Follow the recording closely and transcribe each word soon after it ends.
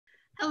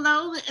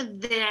Hello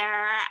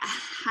there.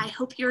 I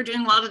hope you're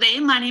doing well today.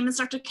 My name is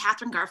Dr.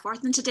 Kathryn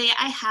Garforth, and today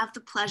I have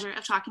the pleasure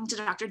of talking to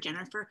Dr.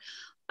 Jennifer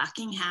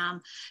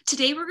Buckingham.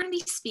 Today we're going to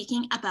be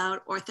speaking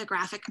about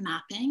orthographic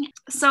mapping.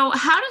 So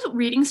how do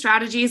reading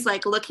strategies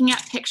like looking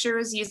at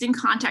pictures, using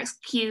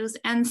context cues,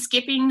 and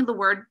skipping the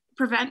word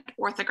prevent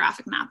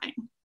orthographic mapping?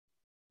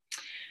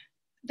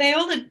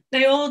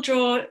 They all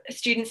draw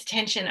students'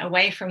 attention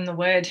away from the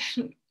word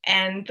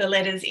and the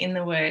letters in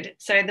the word.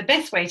 So the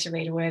best way to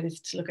read a word is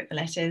to look at the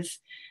letters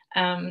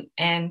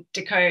and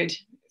decode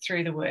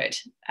through the word.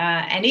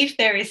 And if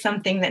there is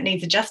something that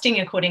needs adjusting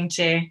according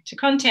to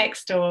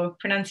context or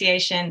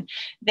pronunciation,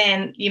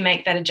 then you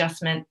make that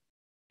adjustment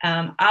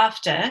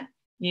after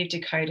you've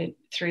decoded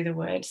through the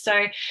word.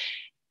 So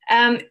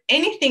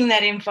anything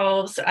that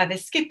involves either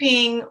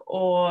skipping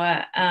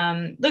or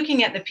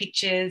looking at the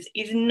pictures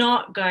is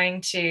not going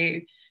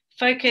to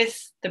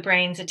focus the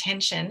brain's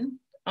attention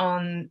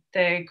on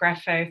the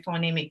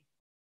graphophonemic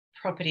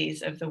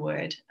properties of the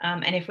word.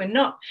 And if we're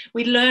not,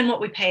 we learn what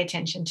we pay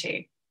attention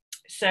to.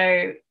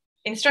 So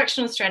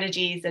instructional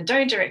strategies that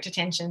don't direct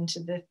attention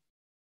to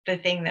the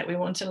thing that we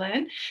want to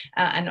learn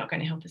are not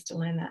going to help us to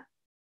learn that.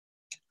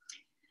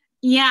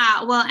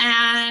 Yeah, well,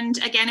 and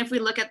again, if we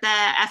look at the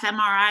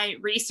fMRI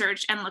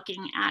research and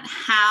looking at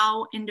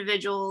how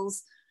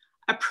individuals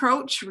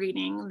approach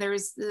reading,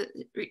 there's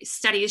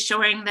studies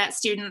showing that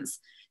students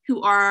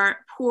who are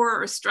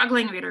poor or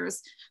struggling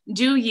readers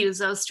do use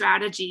those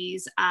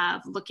strategies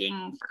of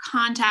looking for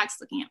context,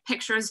 looking at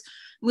pictures,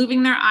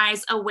 moving their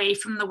eyes away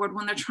from the word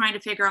when they're trying to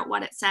figure out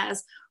what it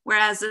says,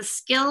 whereas the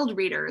skilled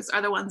readers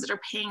are the ones that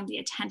are paying the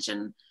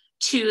attention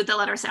to the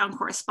letter sound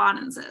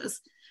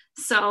correspondences.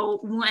 So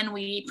when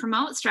we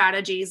promote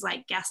strategies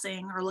like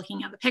guessing or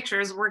looking at the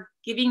pictures, we're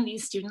giving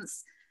these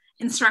students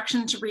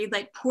instruction to read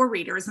like poor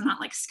readers and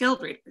not like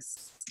skilled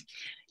readers.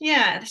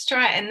 Yeah, that's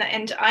right.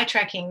 And eye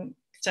tracking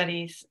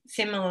studies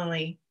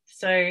similarly.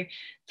 So there's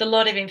a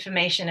lot of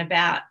information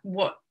about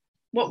what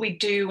we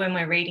do when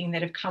we're reading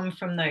that have come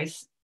from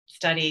those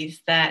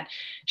studies that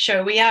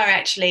show we are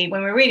actually,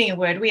 when we're reading a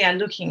word,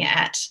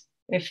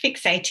 we're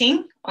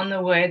fixating on the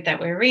word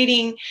that we're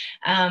reading,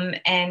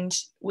 and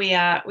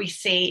we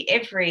see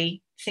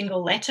every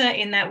single letter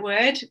in that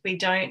word. We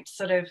don't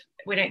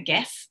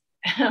guess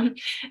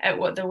at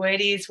what the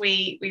word is.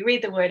 We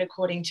read the word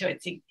according to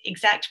its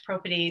exact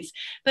properties,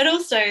 but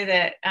also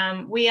that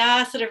we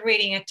are sort of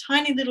reading a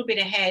tiny little bit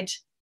ahead,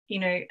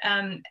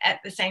 at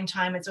the same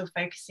time as we're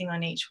focusing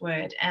on each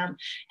word,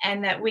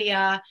 and that we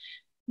are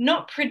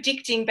not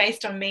predicting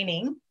based on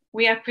meaning.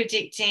 We are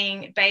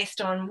predicting based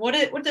on what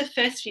are the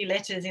first few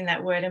letters in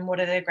that word and what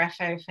are the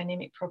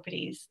graphophonemic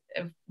properties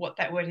of what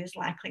that word is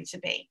likely to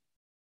be.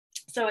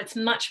 So it's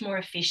much more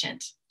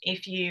efficient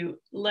if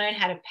you learn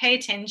how to pay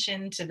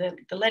attention to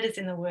the letters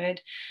in the word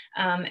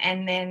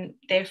and then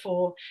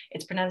therefore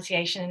its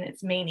pronunciation and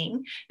its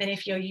meaning, than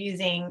if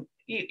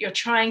you're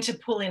trying to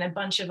pull in a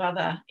bunch of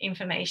other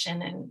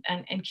information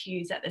and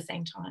cues at the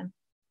same time.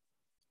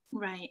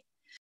 Right.